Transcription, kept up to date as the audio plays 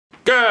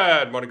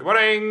Good morning, good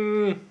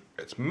morning.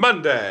 It's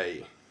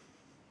Monday.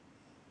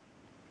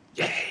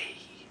 Yay.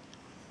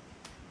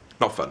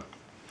 Not fun.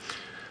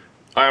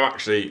 I am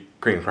actually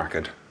cream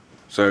crackered.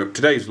 So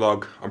today's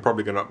vlog I'm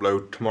probably going to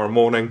upload tomorrow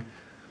morning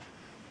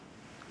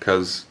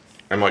because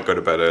I might go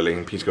to bed early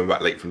and Pete's coming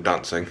back late from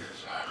dancing.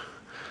 So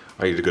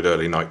I need a good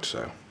early night,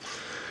 so.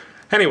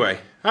 Anyway,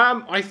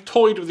 I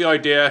toyed with the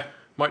idea,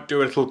 might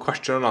do a little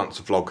question and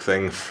answer vlog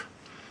thing.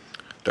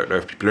 Don't know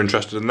if people are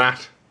interested in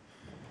that.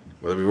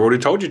 Whether we've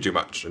already told you too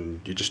much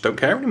and you just don't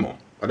care anymore.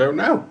 I don't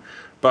know.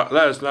 But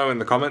let us know in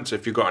the comments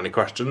if you've got any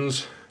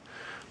questions.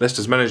 List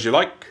as many as you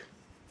like.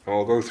 And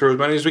we'll go through as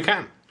many as we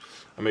can.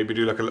 And maybe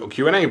do like a little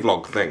Q&A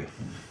vlog thing.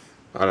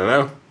 I don't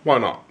know. Why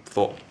not?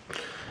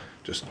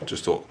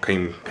 Just thought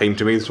came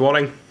to me this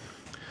morning.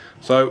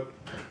 So,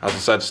 as I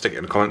said, stick it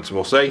in the comments and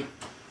we'll see.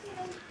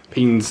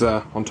 Peen's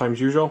on time as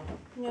usual.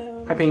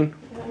 No. Hi Peen.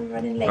 I'm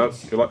running late. Oh,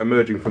 you're like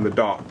emerging from the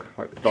dark,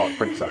 like the dark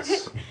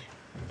princess.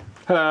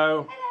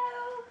 Hello.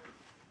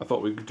 I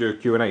thought we could do a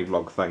Q&A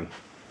vlog thing.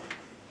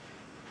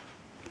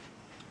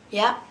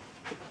 Yeah.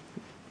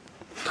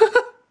 Okay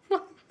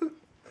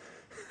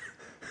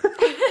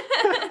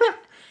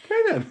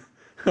then.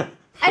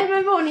 I'm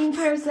a morning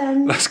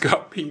person. Let's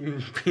got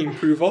Peen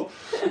approval.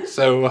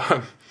 So,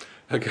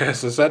 like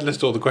as I said,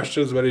 list all the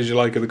questions as many as you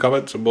like in the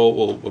comments, and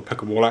we'll pick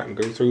them all out and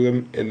go through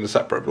them in a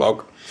separate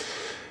vlog.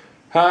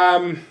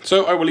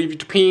 So I will leave you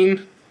to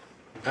Peen.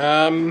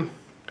 And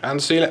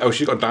see you later. Oh,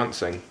 she's got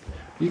dancing.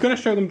 You're going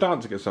to show them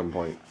dancing at some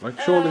point. Like,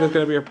 surely there's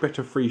going to be a bit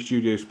of free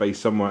studio space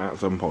somewhere at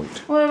some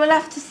point. Well, we'll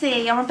have to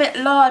see. I'm a bit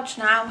large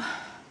now.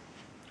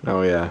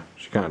 Oh yeah,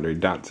 she can't really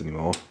dance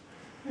anymore.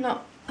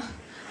 Not.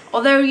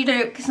 Although you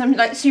do, because I'm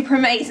like super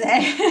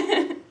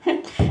amazing.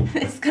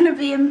 It's going to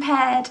be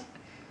impaired.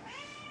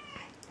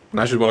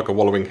 Now she's more like a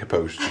wallowing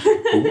hippo. She's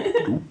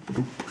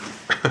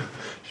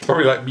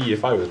probably like me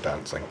if I was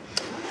dancing.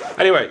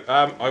 Anyway,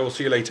 I will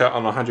see you later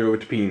and I'll hand you over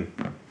to Peen.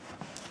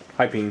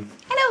 Hi Peen.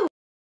 Hello.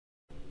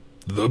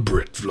 The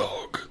Brit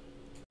vlog.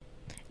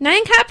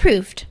 9 cat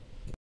approved.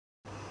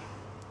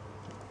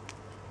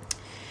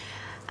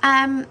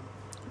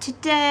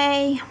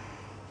 Today, I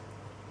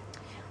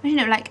don't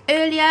know, like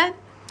earlier,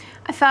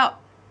 I felt,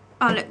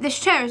 oh look, this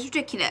chair is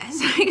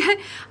ridiculous.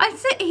 I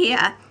sit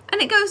here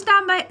and it goes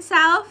down by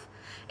itself.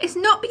 It's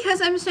not because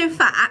I'm so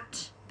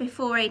fat,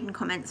 before Aiden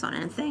comments on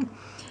anything.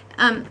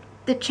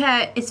 The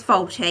chair is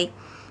faulty.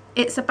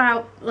 It's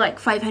about like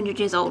 500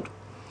 years old.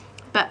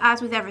 But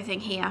as with everything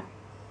here,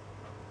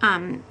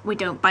 we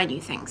don't buy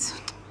new things.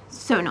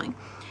 So annoying.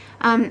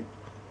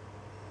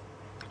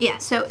 Yeah,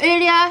 so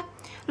earlier,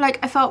 like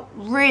I felt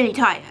really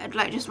tired,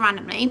 like just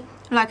randomly.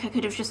 Like I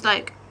could have just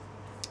like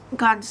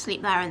gone to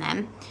sleep there and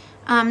then.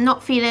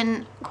 Not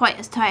feeling quite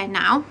as tired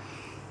now.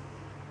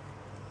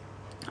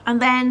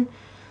 And then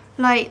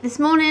like this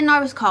morning I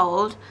was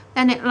cold,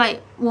 then it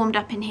like warmed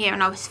up in here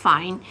and I was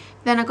fine.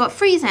 Then I got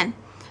freezing.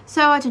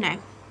 So I don't know.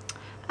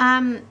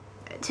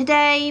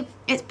 Today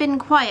it's been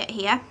quiet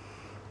here.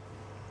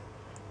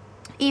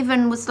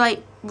 Even was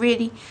like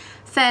really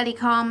fairly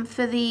calm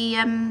for the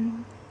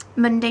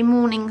Monday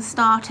morning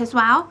start as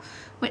well,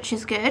 which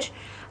is good.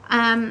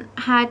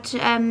 Had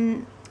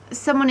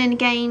someone in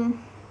again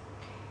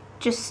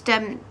just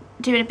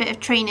doing a bit of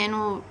training,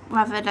 or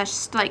rather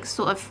just like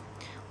sort of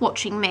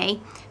watching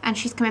me, and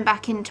she's coming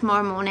back in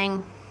tomorrow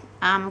morning.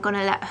 I'm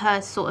gonna let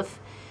her sort of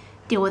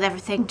deal with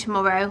everything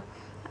tomorrow.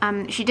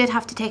 She did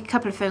have to take a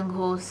couple of phone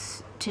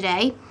calls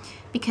today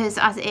because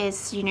as it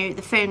is, you know,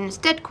 the phone's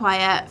dead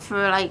quiet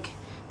for like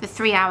the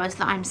 3 hours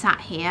that I'm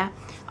sat here.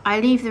 I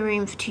leave the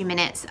room for 2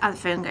 minutes as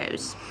the phone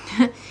goes.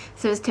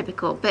 So it's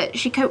typical, but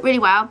she coped really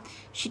well.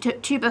 She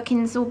took 2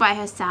 bookings all by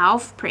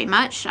herself, pretty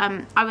much.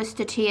 I was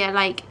stood here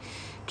like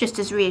just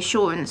as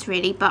reassurance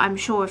really, but I'm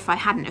sure if I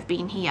hadn't have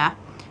been here,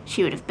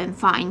 she would have been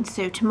fine.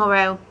 So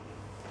tomorrow,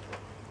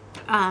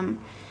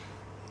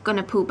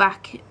 gonna pull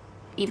back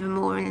even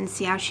more and then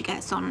see how she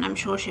gets on, and I'm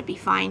sure she'll be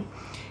fine.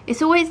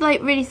 It's always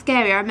like really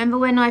scary. I remember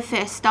when I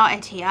first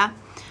started here,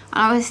 and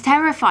I was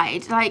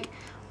terrified. Like,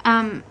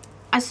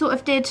 I sort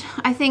of did,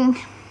 I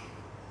think,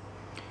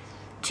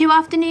 2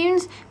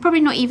 afternoons, probably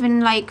not even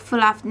like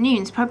full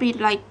afternoons, probably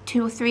like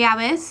 2 or 3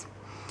 hours,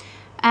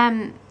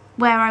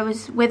 where I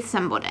was with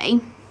somebody.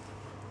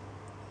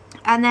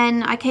 And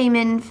then I came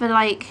in for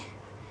like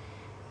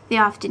the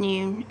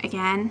afternoon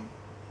again.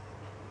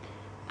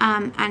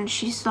 And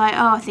she's like,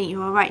 oh, I think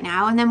you're all right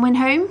now, and then went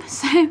home.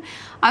 So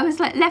I was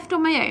like left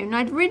on my own.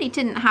 I really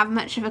didn't have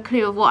much of a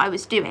clue of what I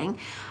was doing,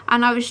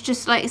 and I was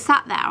just like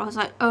sat there. I was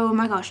like, oh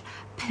my gosh,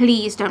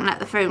 please don't let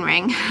the phone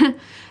ring.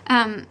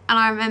 And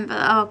I remember,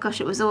 oh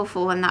gosh, it was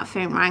awful when that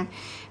phone rang.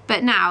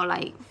 But now,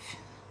 like,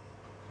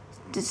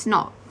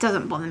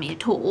 doesn't bother me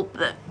at all.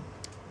 But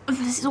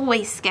it's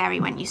always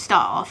scary when you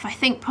start off. I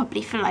think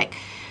probably for like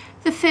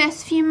the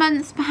first few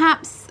months,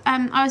 perhaps.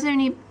 I was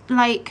only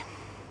like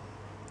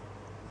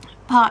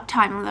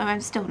part-time, although I'm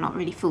still not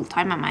really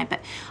full-time, am I? But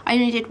I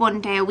only did 1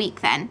 day a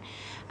week then.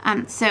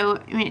 So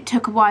I mean, it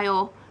took a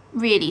while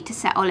really to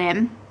settle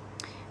in.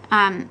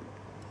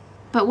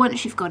 but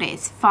once you've got it,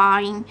 it's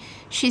fine.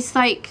 She's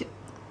like,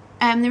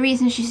 the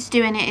reason she's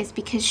doing it is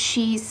because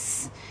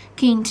she's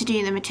keen to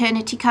do the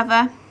maternity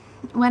cover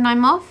when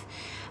I'm off.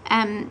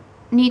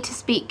 Need to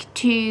speak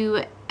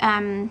to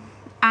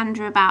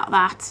Andrew about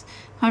that.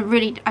 I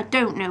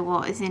don't know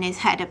what is in his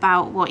head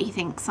about what he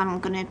thinks I'm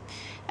gonna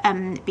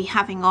be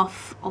having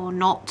off or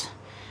not.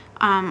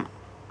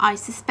 I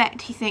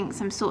suspect he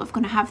thinks I'm sort of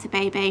gonna have the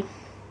baby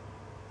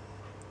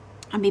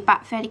and be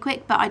back fairly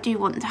quick, but I do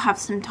want to have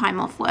some time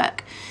off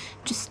work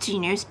just to, you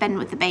know, spend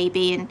with the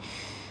baby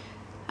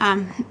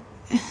and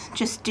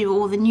just do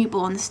all the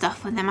newborn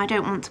stuff with them. I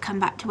don't want to come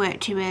back to work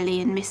too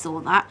early and miss all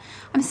that.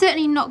 I'm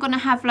certainly not going to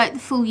have like the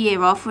full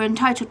year off. We're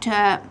entitled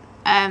to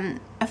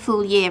a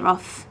full year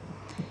off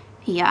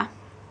here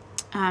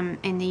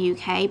in the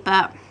UK,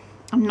 but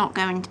I'm not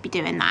going to be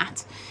doing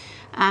that.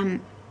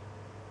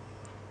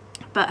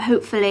 But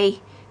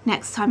hopefully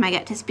next time I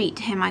get to speak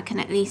to him, I can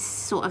at least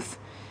sort of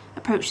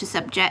approach the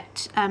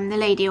subject. The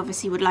lady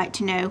obviously would like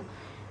to know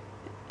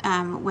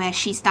where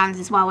she stands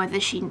as well,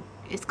 whether she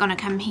is going to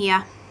come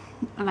here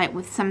like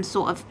with some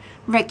sort of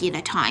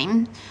regular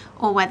time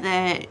or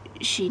whether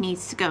she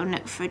needs to go and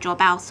look for a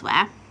job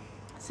elsewhere.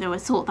 So we'll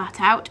sort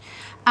that out.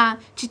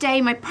 Today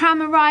my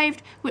pram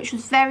arrived, which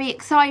was very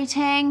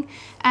exciting.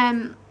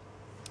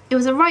 It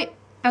was a right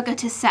bugger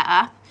to set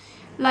up.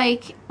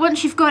 Like,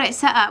 once you've got it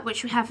set up,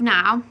 which we have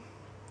now,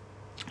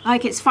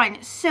 like, it's fine,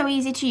 it's so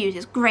easy to use,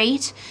 it's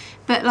great,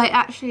 but like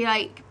actually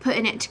like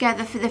putting it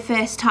together for the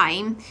first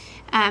time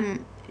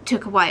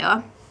took a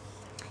while.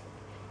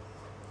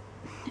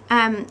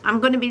 I'm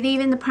going to be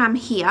leaving the pram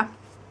here.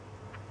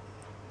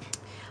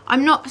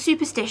 I'm not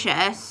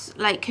superstitious,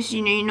 like, because,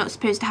 you know, you're not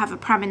supposed to have a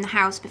pram in the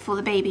house before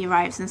the baby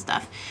arrives and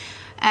stuff.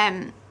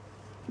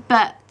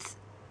 But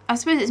I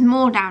suppose it's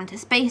more down to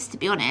space, to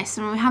be honest.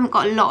 I mean, we haven't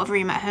got a lot of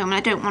room at home, and I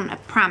don't want a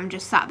pram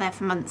just sat there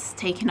for months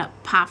taking up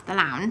half the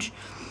lounge.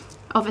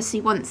 Obviously,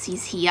 once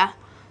he's here,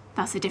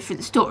 that's a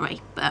different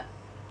story. But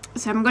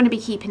so I'm going to be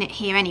keeping it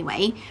here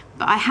anyway,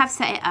 but I have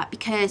set it up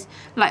because,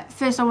 like,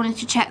 first I wanted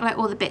to check like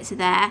all the bits are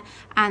there,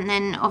 and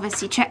then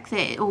obviously check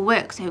that it all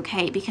works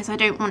okay, because I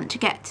don't want to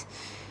get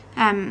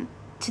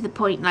to the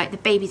point like the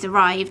baby's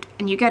arrived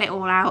and you get it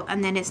all out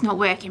and then it's not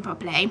working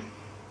properly.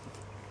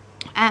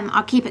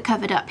 I'll keep it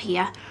covered up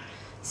here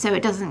so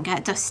it doesn't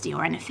get dusty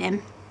or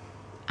anything,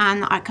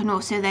 and I can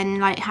also then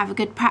like have a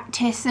good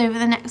practice over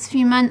the next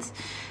few months.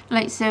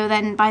 Like, so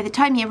then by the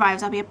time he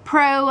arrives, I'll be a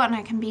pro and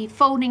I can be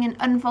folding and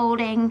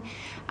unfolding.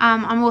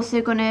 I'm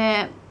also going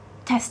to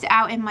test it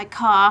out in my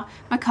car.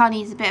 My car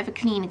needs a bit of a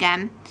clean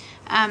again.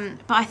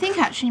 But I think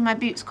actually my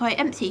boot's quite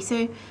empty.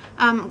 So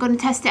I'm going to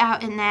test it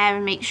out in there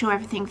and make sure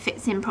everything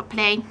fits in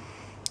properly.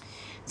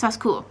 So that's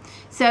cool.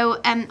 So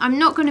I'm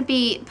not going to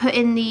be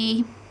putting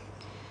the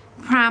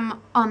pram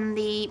on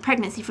the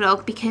pregnancy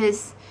vlog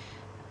because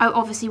I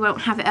obviously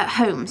won't have it at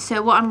home.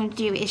 So what I'm going to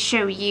do is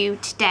show you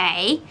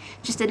today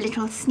just a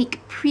little sneak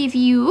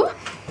preview.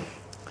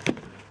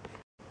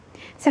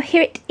 So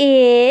here it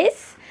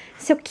is,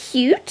 so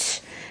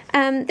cute.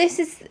 This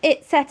is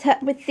it set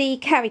up with the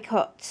carry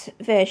cot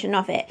version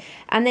of it,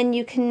 and then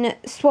you can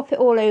swap it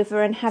all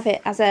over and have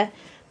it as a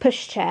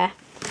pushchair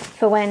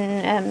for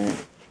when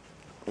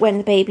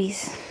the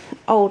baby's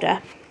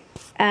older.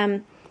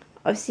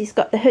 Obviously it's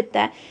got the hood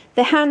there.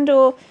 The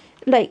handle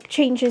like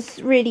changes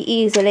really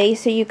easily,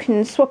 so you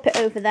can swap it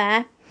over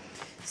there.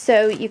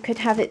 So you could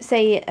have it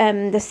say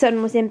the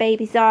sun was in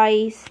baby's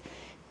eyes,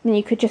 and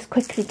you could just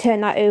quickly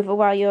turn that over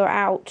while you're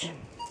out.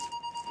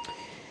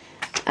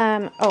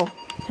 Oh,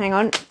 hang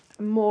on,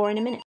 more in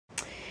a minute.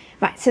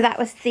 Right, so that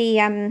was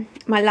the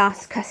my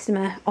last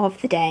customer of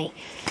the day.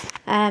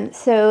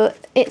 So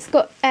it's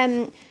got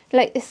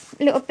like this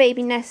little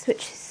baby nest, which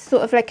is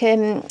sort of like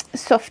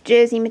soft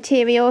jersey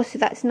material, so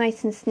that's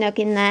nice and snug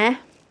in there.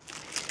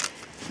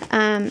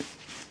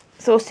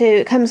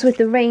 It comes with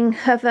the rain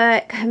cover,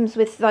 it comes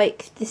with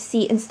like the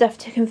seat and stuff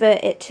to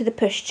convert it to the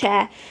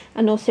pushchair,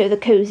 and also the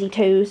cozy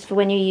toes for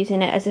when you're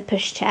using it as a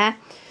pushchair.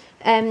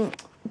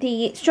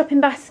 The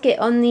strapping basket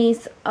on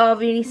these are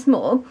really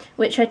small,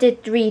 which I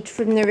did read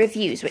from the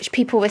reviews, which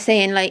people were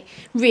saying like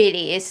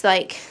really is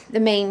like the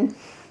main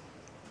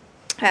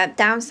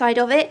downside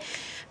of it.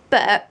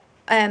 But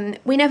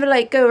we never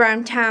like go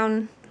around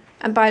town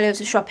and buy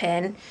loads of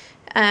shopping.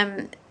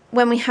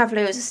 When we have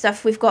loads of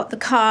stuff, we've got the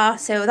car,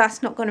 so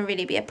that's not going to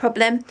really be a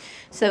problem.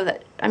 So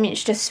that, I mean,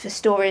 it's just for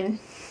storing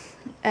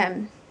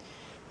the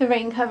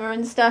rain cover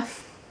and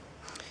stuff.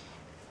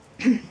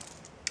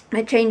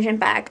 My changing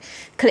bag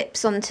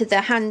clips onto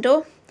the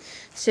handle,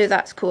 so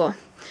that's cool.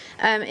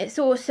 It's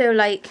also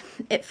like,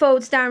 it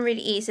folds down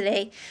really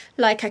easily.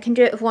 Like, I can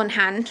do it with one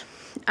hand,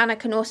 and I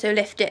can also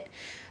lift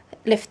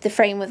the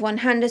frame with one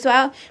hand as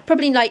well.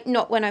 Probably like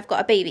not when I've got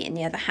a baby in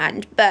the other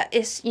hand, but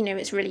it's, you know,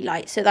 it's really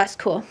light, so that's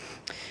cool.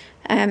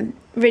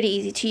 Really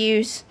easy to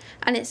use,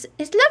 and it's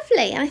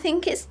lovely, and I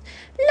think it's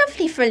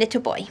lovely for a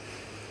little boy.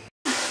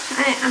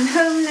 I'm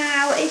home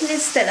now.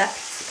 Aiden's still up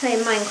playing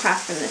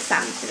Minecraft from the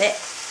sounds of it.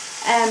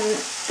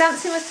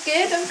 Dancing was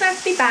good. I'm glad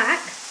to be back.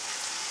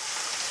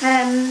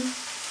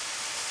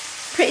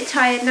 pretty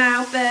tired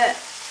now, but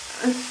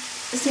I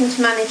seem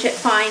to manage it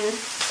fine,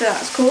 so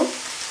that's cool.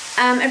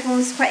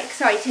 Everyone's quite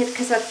excited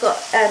because I've got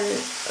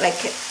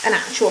like an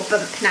actual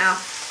bump now,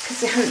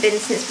 because it hadn't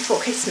been since before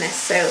Christmas.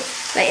 So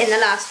like in the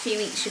last few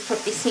weeks you've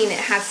probably seen it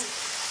has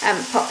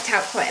popped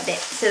out quite a bit,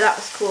 so that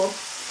was cool.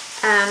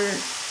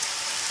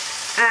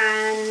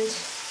 And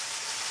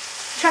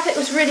traffic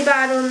was really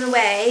bad on the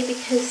way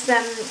because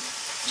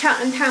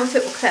Cheltenham Town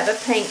Football Club are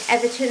playing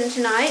Everton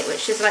tonight,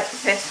 which is like the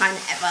first time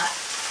ever.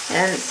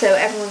 So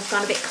everyone's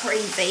gone a bit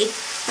crazy,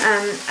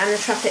 and the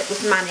traffic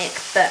was manic,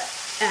 but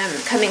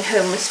coming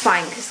home was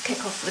fine because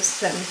kick-off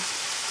was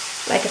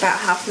like about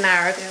half an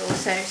hour ago or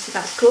so, so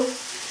that's cool.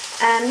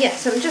 Yeah,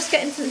 so I'm just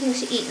getting something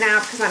to eat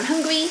now because I'm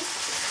hungry,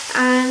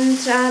 and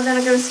then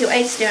I'll go and see what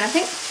Aid's doing, I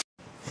think.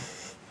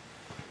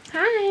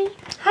 Hi.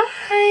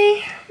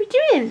 Hi. What are you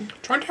doing?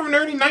 Trying to have an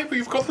early night, but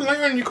you've got the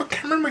light on, you've got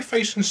camera in my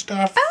face and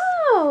stuff.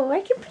 Oh,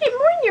 I can put it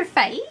more in your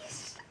face.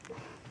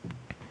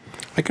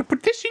 I could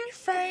put this in your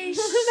face.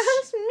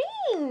 That's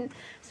mean.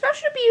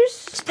 Special abuse.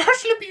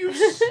 Special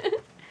abuse.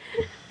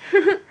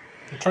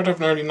 I'm trying to have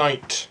an early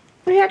night.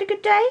 Have you had a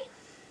good day?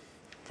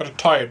 I've had a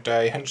tired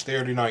day, hence the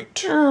early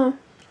night. Oh.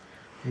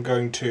 I'm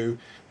going to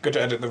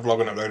edit the vlog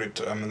and upload it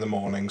in the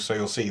morning, so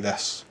you'll see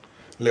this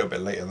a little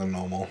bit later than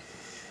normal.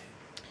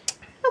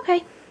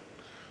 Okay.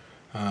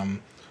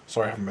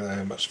 Sorry I haven't been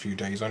there much few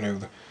days. I know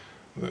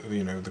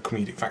the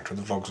comedic factor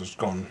of the vlogs has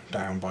gone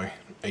down by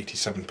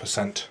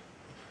 87%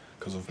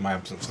 because of my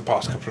absence the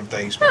past couple of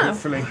days. But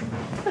hopefully,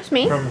 that's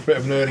me. From a bit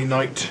of an early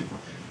night,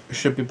 I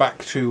should be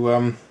back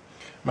to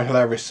my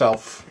hilarious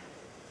self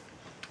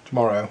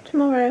tomorrow.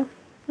 Tomorrow.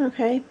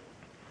 Okay.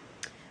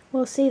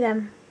 We'll see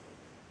then.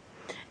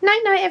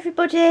 Night night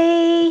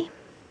everybody.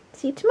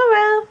 See you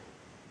tomorrow.